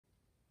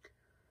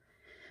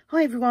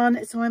Hi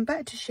everyone, so I'm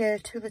back to share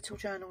two little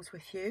journals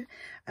with you.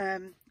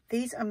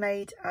 These are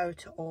made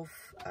out of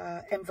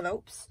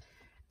envelopes.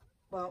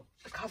 Well,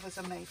 the covers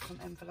are made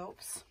from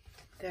envelopes.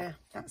 They're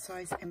that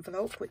size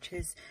envelope, which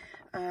is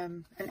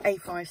an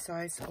A5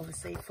 size,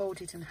 obviously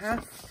folded in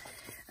half.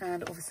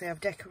 And obviously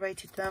I've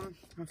decorated them,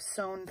 I've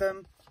sewn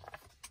them,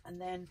 and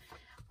then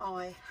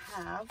I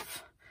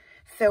have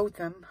filled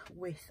them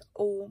with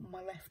all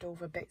my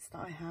leftover bits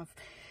that I have.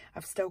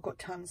 I've still got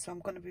tons, so I'm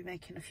going to be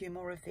making a few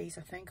more of these,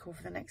 I think,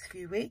 over the next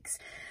few weeks.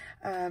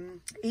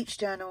 Each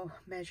journal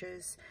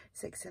measures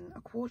 6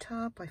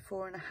 1/4 by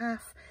 4 1/2.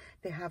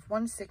 They have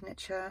one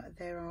signature.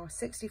 There are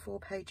 64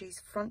 pages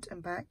front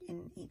and back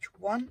in each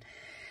one.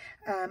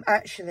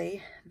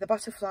 Actually, the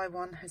butterfly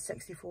one has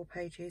 64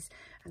 pages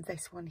and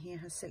this one here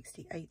has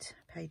 68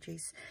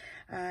 pages.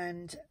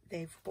 And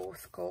they've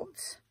both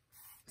got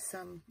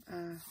some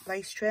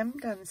lace trim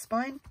down the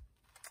spine.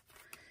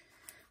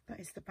 That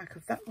is the back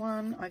of that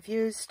one. I've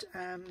used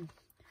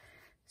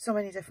so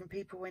many different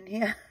people in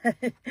here.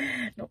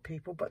 Not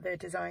people, but their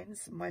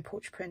designs. My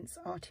porch prints,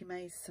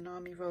 ARTYmaze,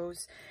 Tsunami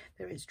Rose.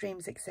 There is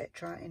Dreams,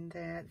 etc. in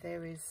there.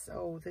 There is,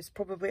 oh, there's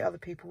probably other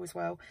people as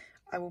well.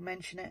 I will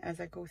mention it as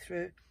I go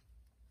through.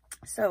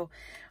 So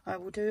I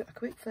will do a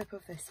quick flip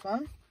of this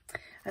one.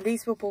 And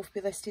these will both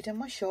be listed in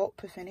my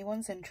shop if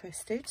anyone's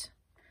interested.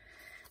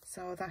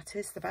 So that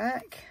is the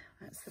back.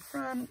 That's the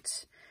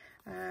front.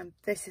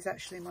 This is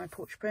actually my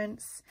porch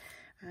prints,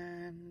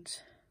 and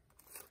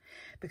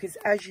because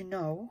as you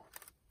know,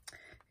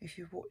 if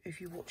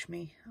you watch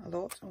me a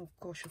lot, oh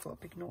gosh, I've got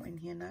a big knot in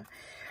here now.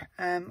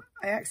 I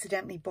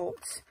accidentally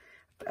bought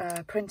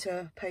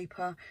printer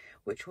paper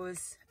which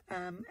was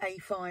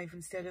A5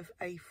 instead of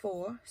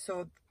A4,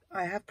 so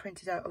I have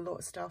printed out a lot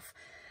of stuff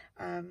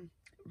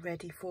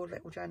ready for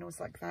little journals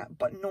like that,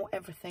 but not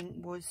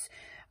everything was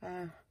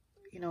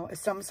you know,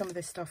 some of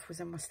this stuff was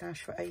in my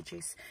stash for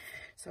ages,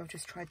 so I've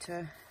just tried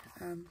to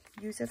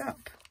use it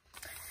up.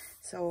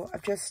 So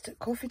I've just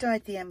coffee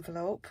dyed the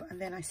envelope, and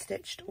then I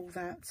stitched all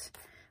that,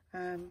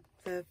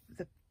 the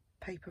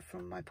paper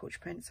from my porch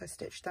prints, I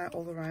stitched that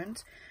all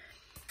around.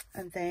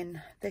 And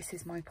then this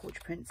is my porch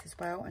prints as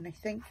well, and I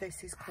think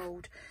this is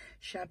called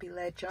Shabby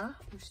Ledger.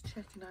 I'm just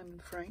checking I'm in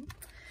the frame.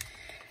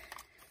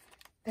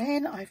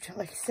 Then I've,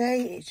 like I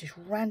say, it's just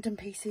random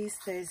pieces.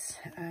 There's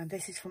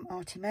this is from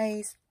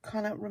ARTYmaze.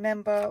 Can't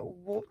remember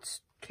what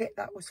kit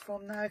that was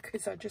from now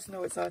because I just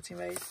know it's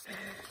ARTYmaze.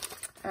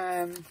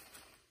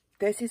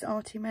 This is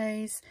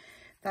ARTYmaze.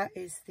 That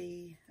is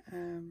the I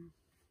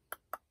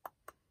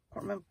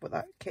can't remember what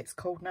that kit's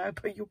called now,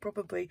 but you'll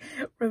probably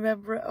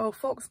remember it. Oh,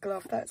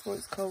 Foxglove, that's what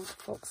it's called,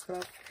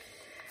 Foxglove.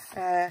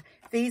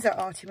 These are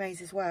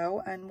ARTYmaze as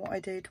well, and what I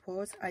did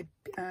was I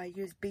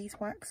used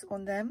beeswax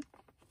on them,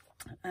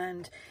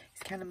 and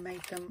it's kind of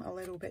made them a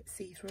little bit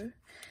see-through,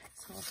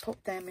 so I'll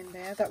pop them in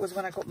there. That was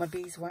when I got my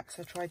beeswax.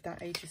 I tried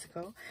that ages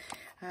ago.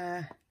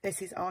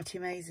 This is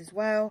ARTYmaze as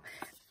well.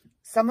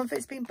 Some of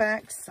it's been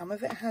backed, some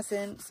of it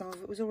hasn't, some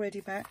of it was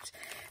already backed.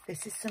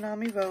 This is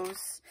Tsunami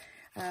Rose.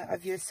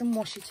 I've used some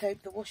washi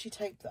tape. The washi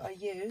tape that I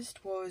used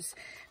was,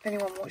 if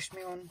anyone watched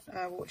me on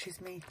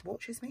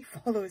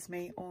follows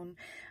me on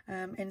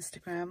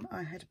Instagram,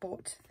 I had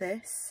bought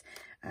this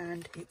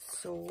and it's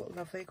so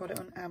lovely. Got it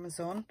on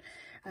Amazon,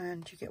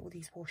 and you get all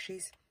these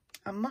washies.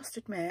 I must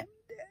admit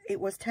it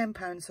was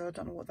 £10, so I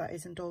don't know what that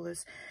is in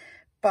dollars,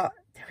 but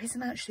there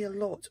isn't actually a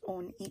lot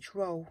on each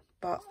roll,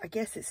 but I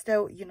guess it's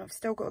still, you know, I've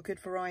still got a good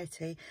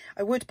variety.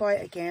 I would buy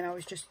it again.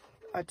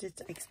 I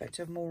did expect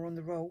to have more on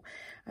the roll,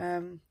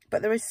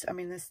 but there is, I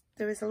mean,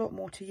 there is a lot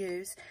more to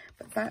use,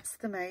 but that's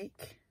the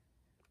make,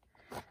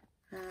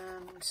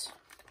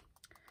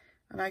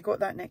 and I got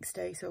that next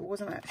day, so it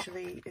wasn't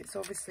actually, it's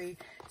obviously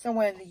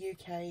somewhere in the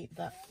UK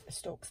that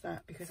stocks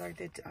that, because I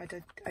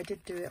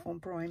did do it on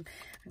Prime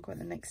and got it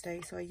the next day,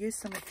 so I used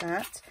some of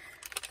that.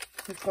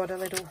 We've got a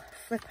little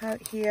flip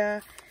out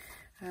here,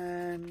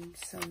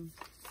 some,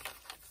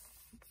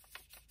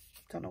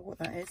 don't know what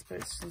that is, but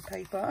it's some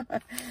paper.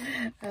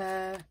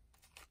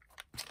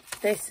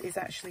 This is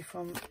actually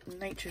from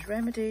Nature's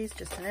Remedies,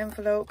 just an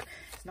envelope,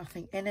 there's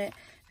nothing in it.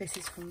 This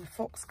is from the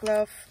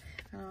Foxglove,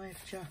 and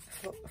I've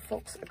just got the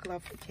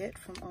Foxglove kit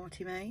from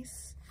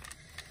ARTYmaze.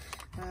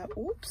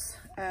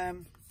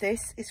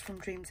 This is from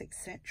Dreams,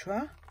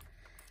 etc.,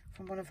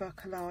 from one of our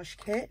collage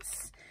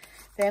kits.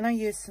 Then I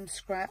used some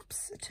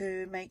scraps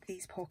to make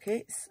these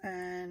pockets,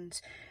 and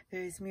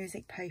there's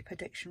music paper,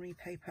 dictionary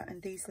paper,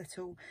 and these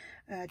little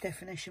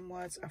definition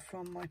words are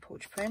from my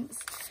porch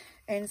prints.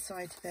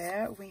 Inside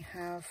there we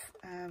have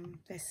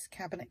this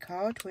cabinet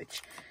card,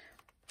 which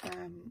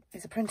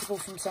is a printable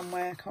from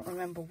somewhere, I can't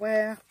remember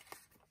where.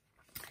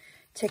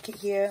 Ticket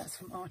here, that's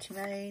from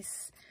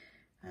ARTYmaze.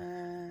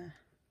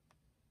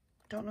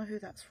 Don't know who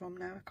that's from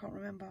now, I can't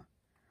remember.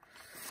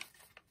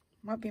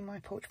 Might be my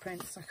porch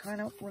prints, I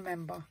cannot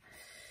remember.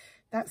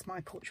 That's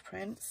my porch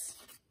prints.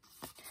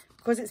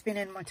 Because it's been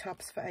in my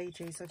tubs for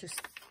ages, I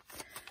just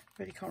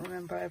really can't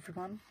remember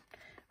everyone.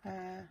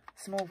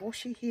 Some more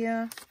washi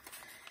here.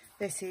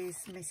 This is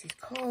Mrs.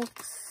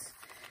 Cogs.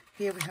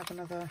 Here we have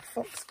another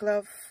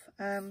foxglove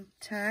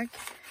tag,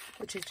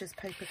 which is just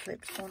paper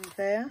clipped on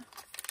there.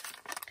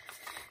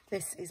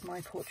 This is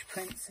My Porch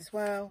Prints as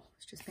well.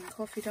 It's just been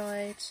coffee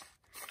dyed.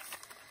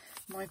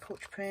 My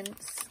Porch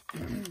Prints.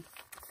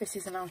 This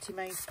is an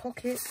ARTYmaze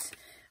pocket,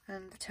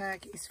 and the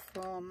tag is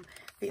from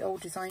the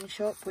Old Design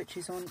Shop, which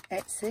is on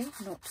Etsy,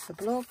 not the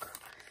blog.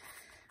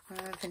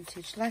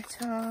 Vintage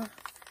letter,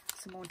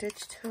 some more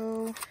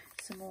digital,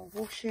 some more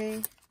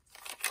washi,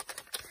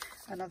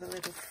 another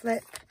little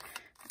flip.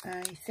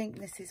 I think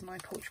this is My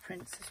Porch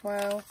Prints as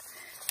well.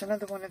 So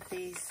another one of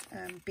these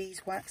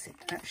beeswax. It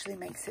actually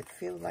makes it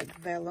feel like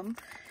vellum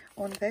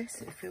on this.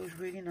 It feels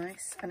really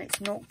nice, and it's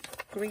not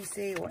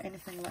greasy or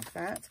anything like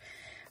that.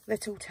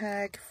 Little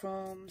tag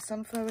from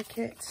Sunflower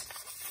Kit.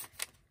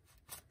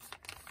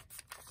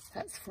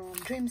 That's from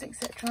Dreams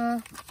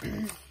Etc.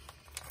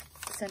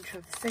 Centre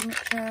of the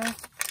signature.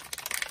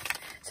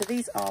 So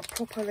these are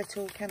proper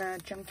little kind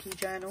of junky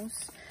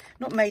journals,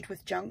 not made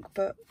with junk,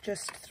 but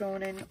just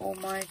thrown in all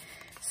my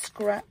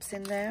scraps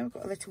in there. I've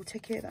got a little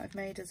ticket that I've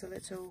made as a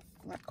little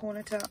like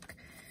corner tuck.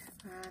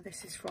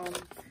 This is from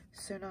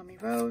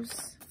Tsunami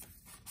Rose.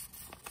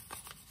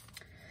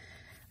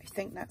 I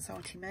think that's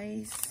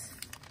ARTYmaze.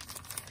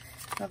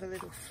 Another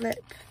little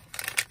flip.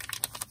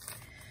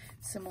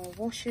 Some more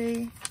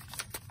washi.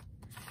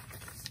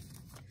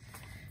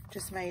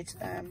 Just made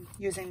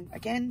using,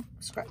 again,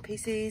 scrap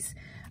pieces.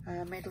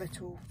 Made a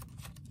little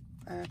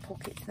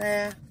pocket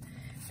there.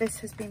 This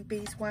has been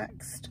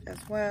beeswaxed as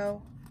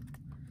well.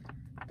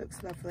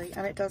 Looks lovely,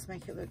 and it does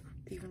make it look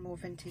even more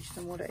vintage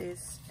than what it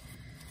is.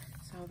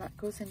 So that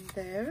goes in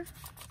there.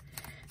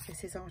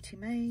 This is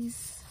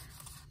ARTYmaze.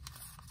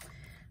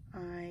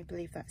 I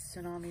believe that's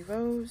Tsunami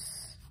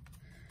Rose.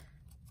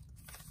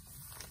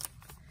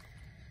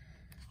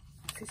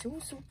 It's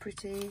also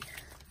pretty.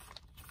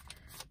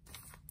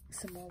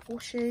 Some more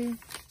washi.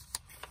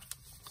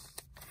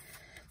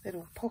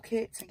 Little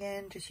pockets,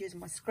 again, just using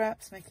my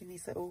scraps, making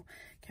these little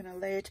kind of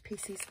layered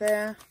pieces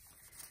there.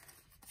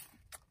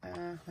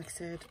 Like I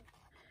said,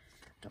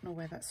 don't know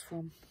where that's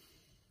from.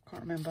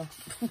 Can't remember.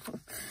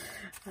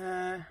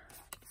 I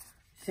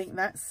think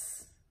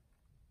that's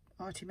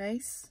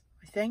ARTYmaze,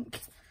 I think.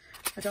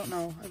 I don't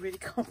know. I really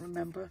can't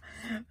remember.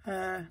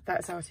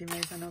 That's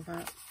ARTYmaze, I know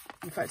that.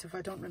 In fact, if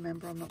I don't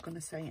remember, I'm not going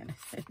to say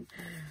anything.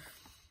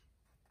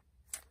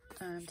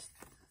 And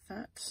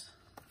that,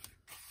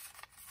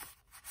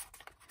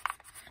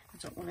 I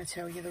don't want to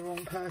tell you the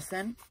wrong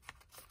person.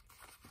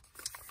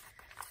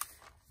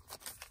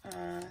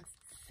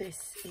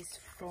 This is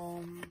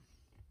from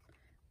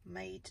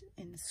Made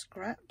in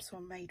Scraps, or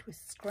Made with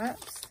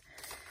Scraps.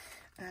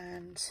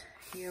 And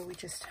here we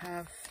just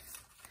have,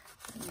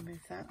 let me move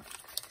that,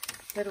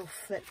 little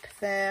flip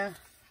there.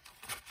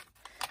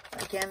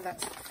 Again,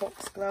 that's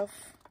foxglove,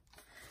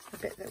 the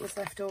bit that was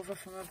left over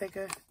from a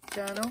bigger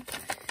journal.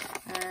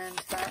 And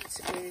that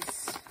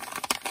is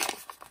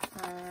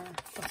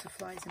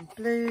butterflies in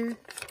blue.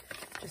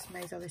 Just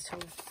made a little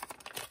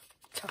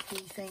tucky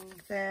thing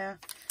there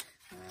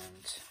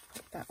and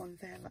put that on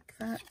there like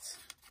that.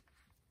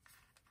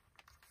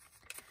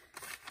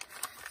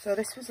 So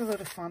this was a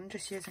lot of fun,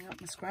 just using up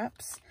my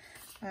scraps.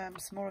 Some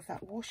more of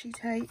that washi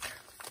tape,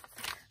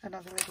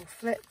 another little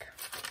flip,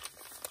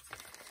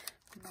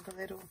 another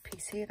little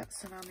piece here,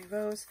 that's Tsunami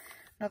Rose,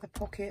 another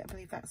pocket, I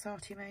believe that's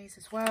ARTYmaze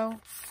as well.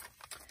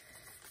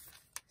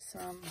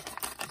 Some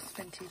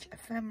vintage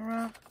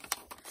ephemera,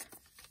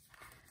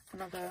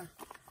 another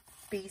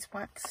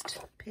beeswaxed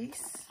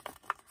piece.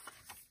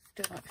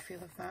 Do like the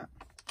feel of that.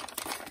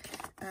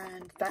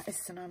 And that is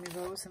Tsunami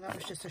Rose, and that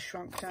was just a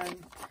shrunk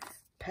down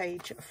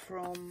page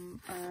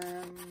from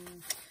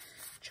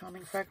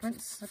Charming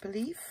Fragrance, I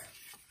believe.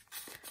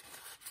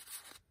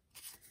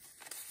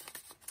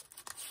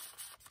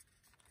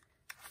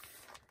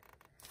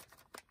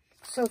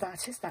 So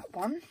that is that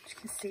one. As you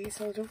can see, it's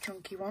a little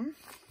chunky one.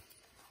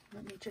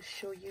 Let me just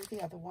show you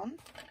the other one.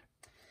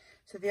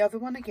 So the other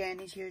one again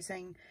is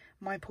using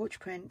My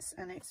Porch Prints,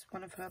 and it's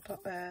one of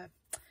her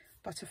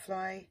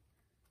butterfly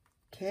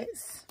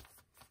kits.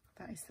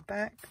 That is the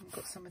back. I've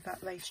got some of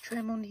that lace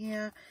trim on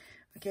here.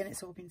 Again,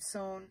 it's all been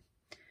sewn.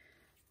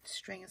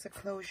 String as a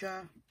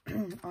closure.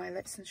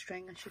 Eyelets and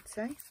string, I should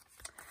say.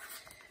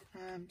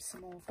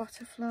 Some more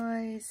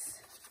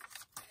butterflies.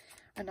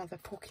 Another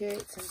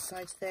pocket.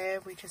 Inside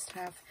there we just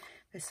have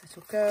this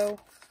little girl.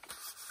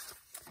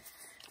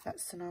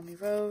 That's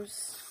Tsunami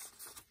Rose.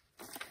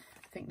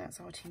 I think that's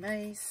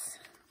ARTYmaze.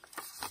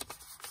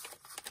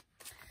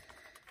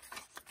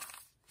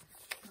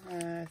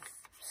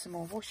 Some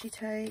more washi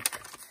tape.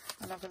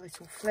 Another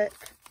little flip.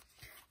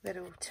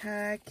 Little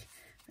tag.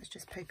 That's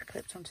just paper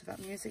clipped onto that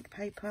music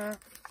paper.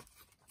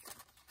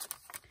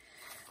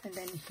 And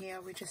then here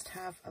we just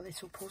have a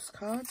little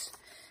postcard.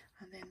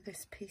 And then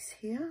this piece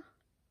here.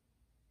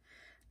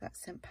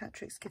 That's St.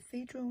 Patrick's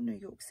Cathedral, New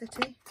York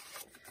City.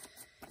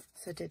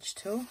 So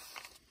digital.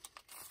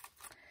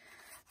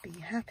 Be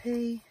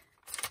happy.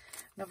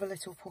 Another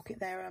little pocket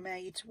there I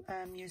made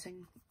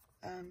using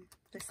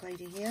this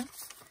lady here.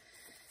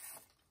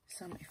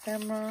 Some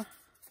ephemera,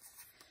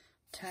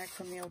 tag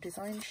from the old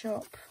design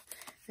shop.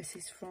 This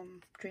is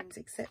from Dreams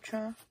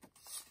Etc.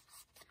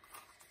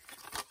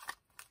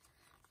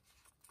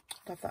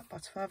 Love that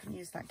butterfly. I haven't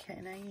used that kit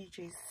in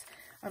ages.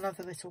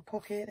 Another little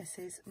pocket. This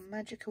is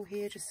magical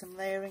here, just some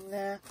layering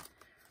there.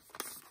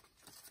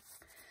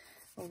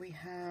 Or we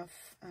have,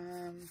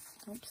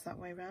 oops, that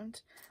way around.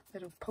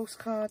 Little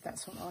postcard.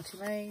 That's from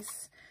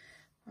ARTYmaze.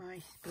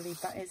 I believe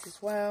that is as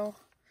well.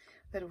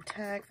 Little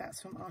tag. That's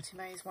from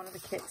ARTYmaze. One of the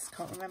kits.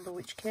 Can't remember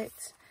which kit.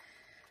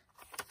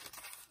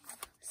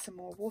 Some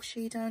more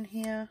washi down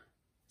here.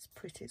 It's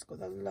pretty. It's got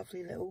the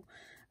lovely little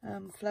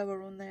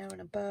flower on there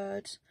and a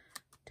bird.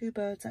 2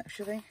 birds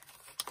actually.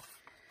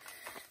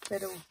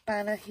 Little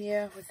banner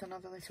here with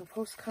another little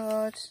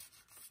postcard.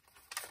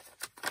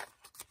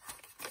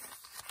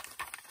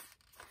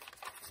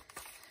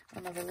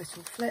 Another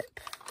little flip.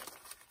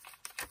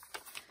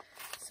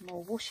 Some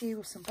more washi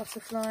with some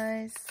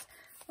butterflies.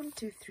 1,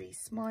 2, 3,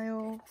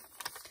 smile.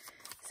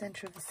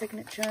 Centre of the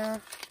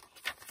signature.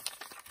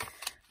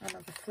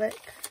 Another flip.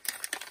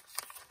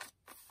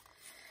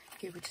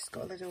 Here we just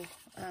got a little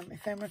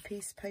ephemera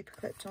piece paper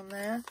clipped on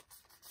there.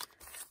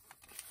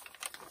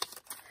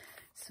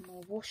 Some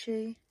more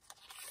washi.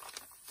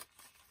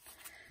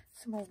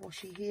 Some more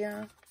washi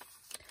here.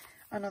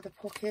 Another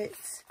pocket.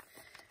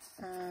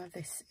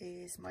 This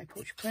is My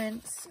Portrait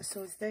Prints.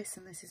 So is this,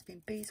 and this has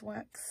been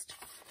beeswaxed.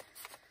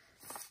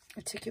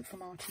 A ticket from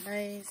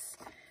ARTYmaze.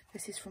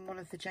 This is from one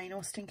of the Jane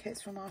Austen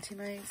kits from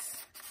ARTYmaze.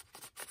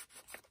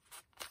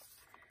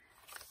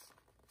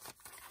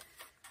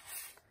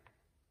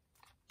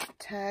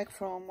 Tag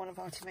from one of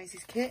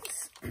ARTYmaze's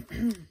kits.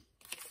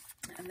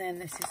 And then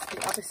this is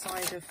the other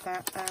side of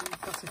that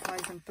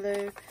butterflies in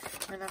blue,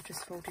 and I've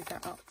just folded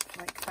that up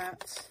like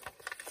that.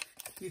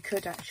 You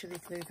could actually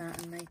glue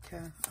that and make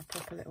a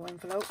proper little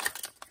envelope.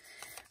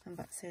 And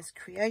that says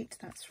create.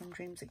 That's from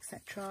Dreams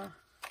Etc.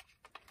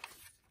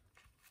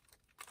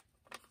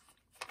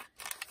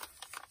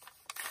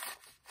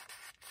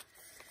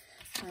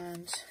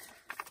 And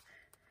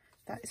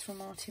that is from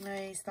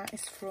ARTYmaze. That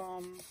is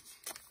from,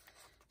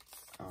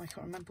 oh, I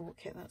can't remember what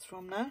kit that's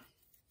from now.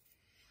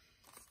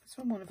 It's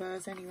from one of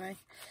hers anyway.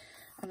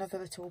 Another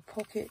little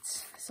pocket,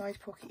 side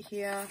pocket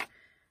here.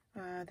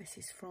 This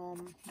is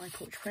from My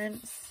Portrait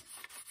Prints.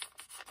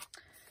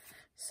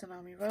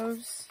 Tsunami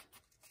Rose.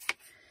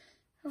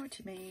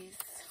 ARTYmaze.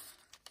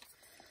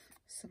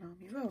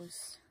 Tsunami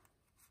Rose.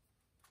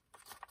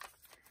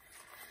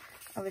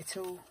 A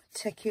little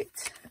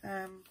ticket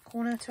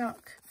corner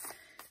tuck.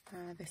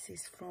 This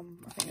is from,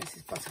 I think this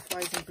is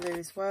Butterflies in Blue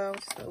as well.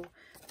 Just a little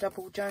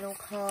double journal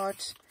card.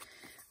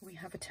 We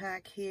have a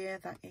tag here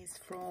that is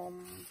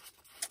from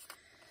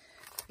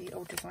the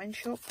old design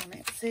shop on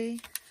Etsy.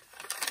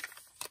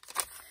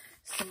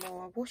 Some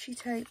more washi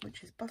tape,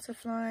 which is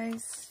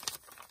butterflies.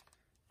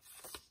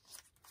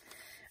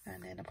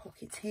 And then a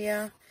pocket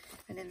here.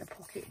 And in the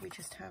pocket we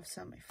just have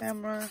some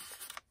ephemera.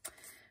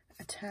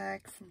 A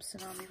tag from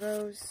Tsunami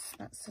Rose.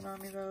 That's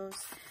Tsunami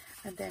Rose.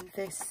 And then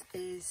this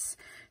is,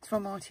 it's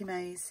from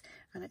ARTYmaze,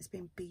 and it's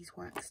been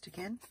beeswaxed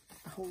again.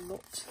 A whole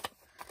lot.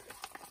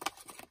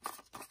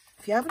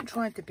 If you haven't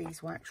tried the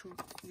beeswax,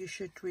 you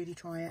should really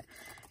try it.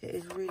 It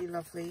is really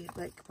lovely.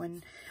 Like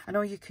when, I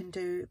know you can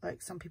do,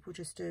 like some people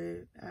just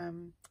do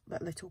like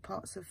little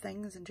parts of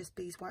things and just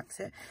beeswax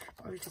it.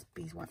 But I was just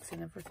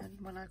beeswaxing everything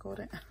when I got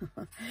it.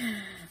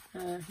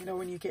 You know,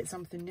 when you get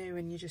something new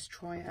and you just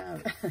try it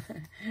out,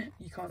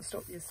 you can't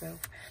stop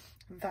yourself.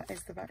 And that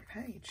is the back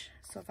page.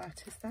 So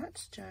that is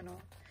that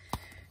journal.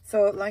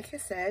 So like I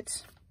said,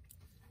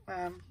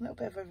 a little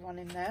bit of everyone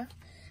in there.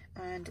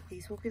 And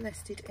these will be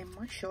listed in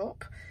my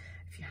shop.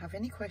 If you have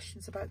any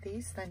questions about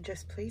these, then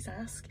just please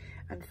ask,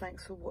 and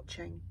thanks for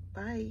watching.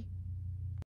 Bye.